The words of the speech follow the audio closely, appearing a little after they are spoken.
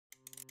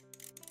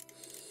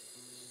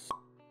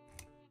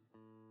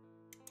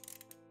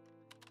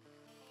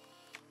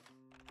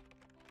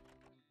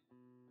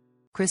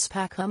Chris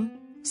Packham,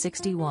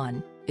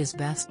 61, is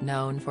best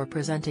known for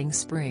presenting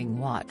Spring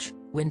Watch,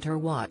 Winter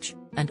Watch,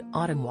 and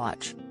Autumn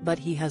Watch, but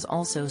he has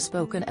also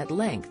spoken at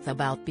length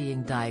about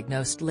being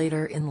diagnosed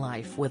later in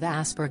life with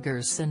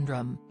Asperger's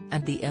syndrome,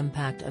 and the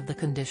impact of the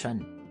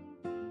condition.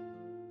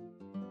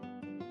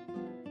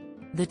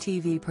 The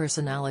TV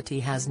personality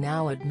has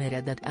now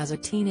admitted that as a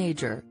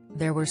teenager,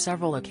 there were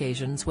several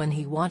occasions when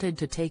he wanted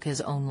to take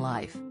his own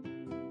life.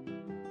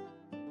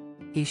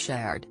 He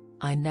shared,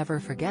 "I never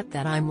forget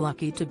that I'm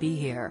lucky to be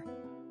here.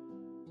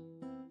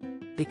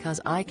 Because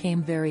I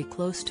came very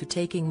close to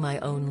taking my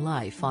own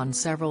life on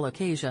several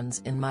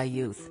occasions in my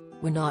youth,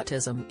 when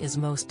autism is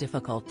most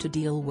difficult to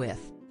deal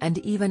with, and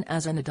even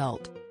as an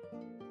adult.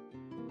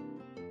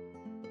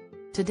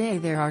 Today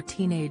there are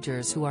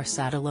teenagers who are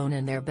sat alone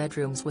in their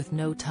bedrooms with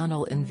no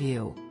tunnel in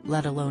view,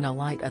 let alone a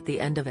light at the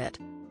end of it.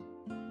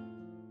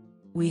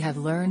 We have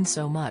learned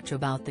so much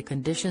about the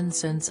condition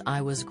since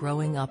I was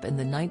growing up in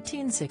the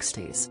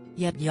 1960s,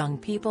 yet young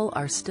people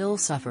are still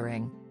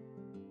suffering.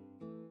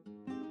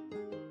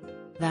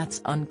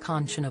 That's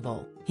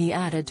unconscionable," he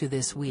added to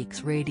this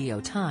week's Radio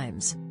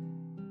Times.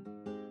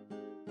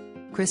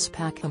 Chris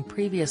Packham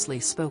previously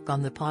spoke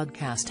on the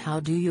podcast How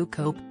Do You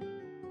Cope?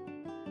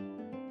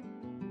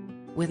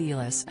 With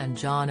Ellis and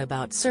John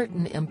about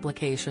certain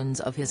implications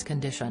of his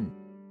condition.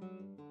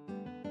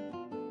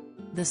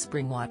 The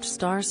Springwatch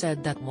star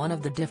said that one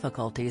of the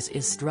difficulties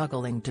is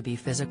struggling to be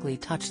physically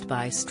touched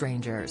by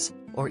strangers,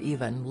 or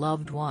even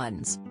loved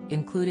ones,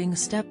 including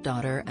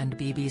stepdaughter and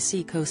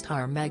BBC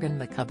co-star Megan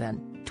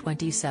McCubbin,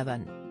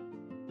 27.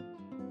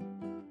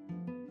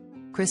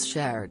 Chris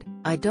shared,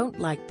 "I don't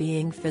like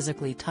being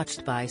physically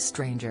touched by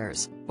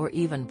strangers, or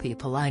even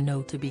people I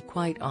know, to be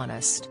quite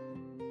honest."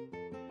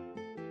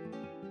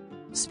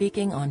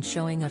 Speaking on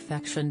showing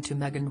affection to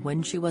Megan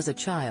when she was a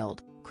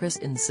child, Chris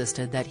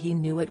insisted that he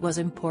knew it was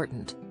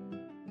important.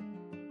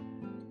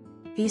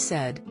 He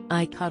said,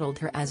 "I cuddled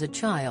her as a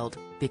child,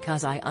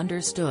 because I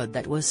understood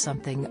that was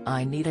something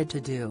I needed to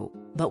do,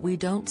 but we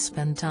don't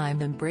spend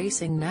time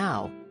embracing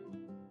now."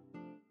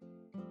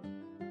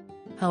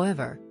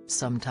 However,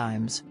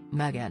 sometimes,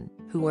 Megan,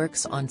 who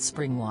works on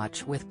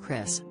Springwatch with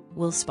Chris,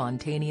 will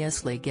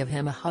spontaneously give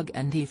him a hug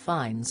and he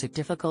finds it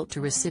difficult to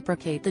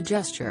reciprocate the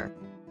gesture.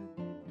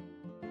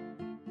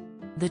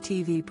 The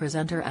TV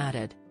presenter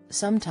added,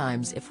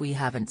 "Sometimes if we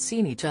haven't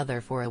seen each other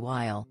for a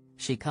while,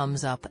 she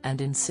comes up and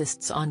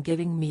insists on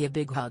giving me a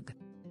big hug.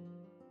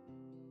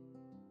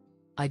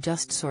 I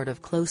just sort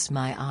of close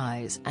my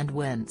eyes and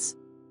wince."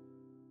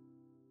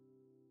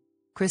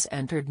 Chris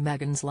entered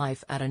Megan's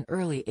life at an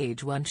early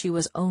age when she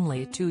was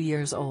only 2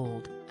 years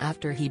old,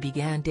 after he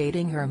began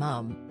dating her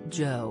mum,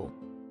 Jo.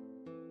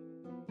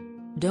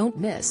 Don't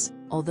miss,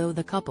 although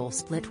the couple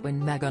split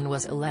when Megan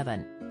was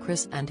 11,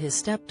 Chris and his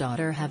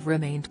stepdaughter have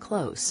remained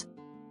close.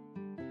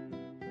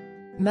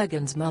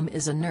 Megan's mum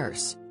is a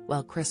nurse,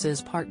 while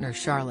Chris's partner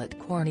Charlotte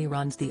Corney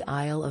runs the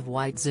Isle of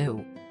Wight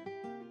Zoo.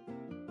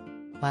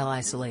 While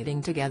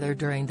isolating together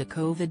during the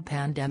COVID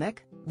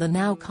pandemic, the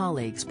now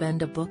colleagues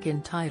penned a book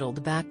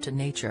entitled Back to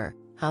Nature,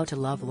 How to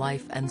Love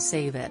Life and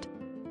Save It.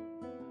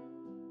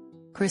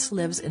 Chris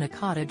lives in a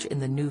cottage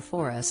in the New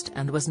Forest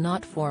and was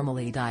not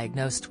formally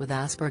diagnosed with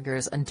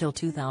Asperger's until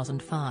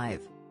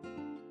 2005.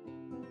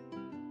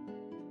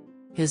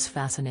 His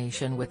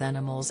fascination with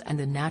animals and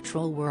the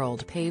natural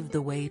world paved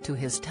the way to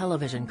his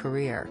television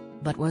career,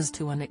 but was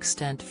to an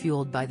extent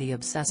fueled by the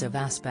obsessive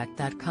aspect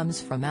that comes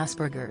from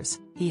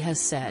Asperger's, he has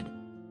said.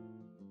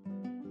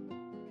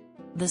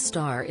 The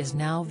star is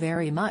now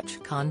very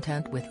much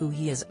content with who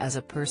he is as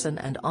a person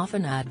and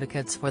often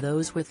advocates for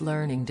those with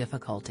learning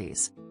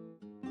difficulties.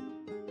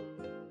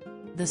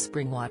 The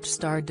Springwatch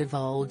star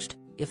divulged,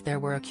 "If there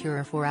were a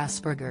cure for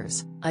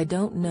Asperger's, I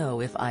don't know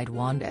if I'd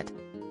want it.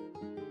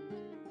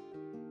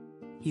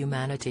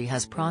 Humanity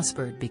has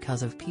prospered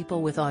because of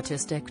people with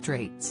autistic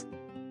traits.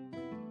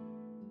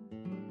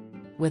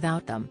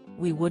 Without them,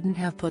 we wouldn't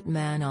have put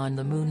man on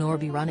the moon or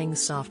be running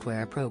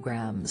software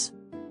programs.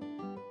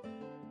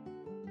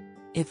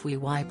 If we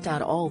wiped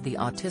out all the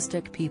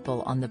autistic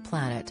people on the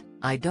planet,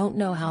 I don't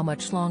know how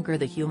much longer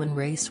the human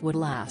race would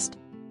last."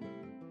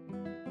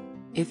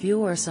 If you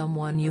or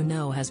someone you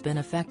know has been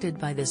affected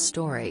by this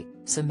story,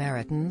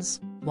 Samaritans,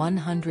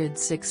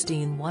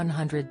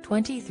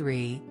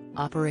 116-123,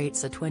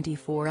 operates a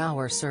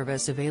 24-hour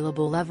service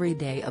available every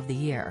day of the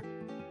year.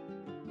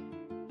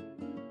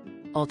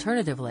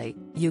 Alternatively,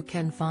 you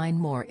can find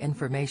more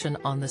information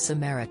on the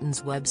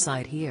Samaritans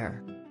website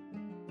here.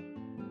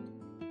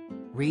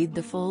 Read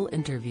the full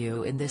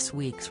interview in this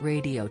week's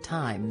Radio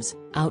Times,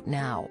 out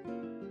now.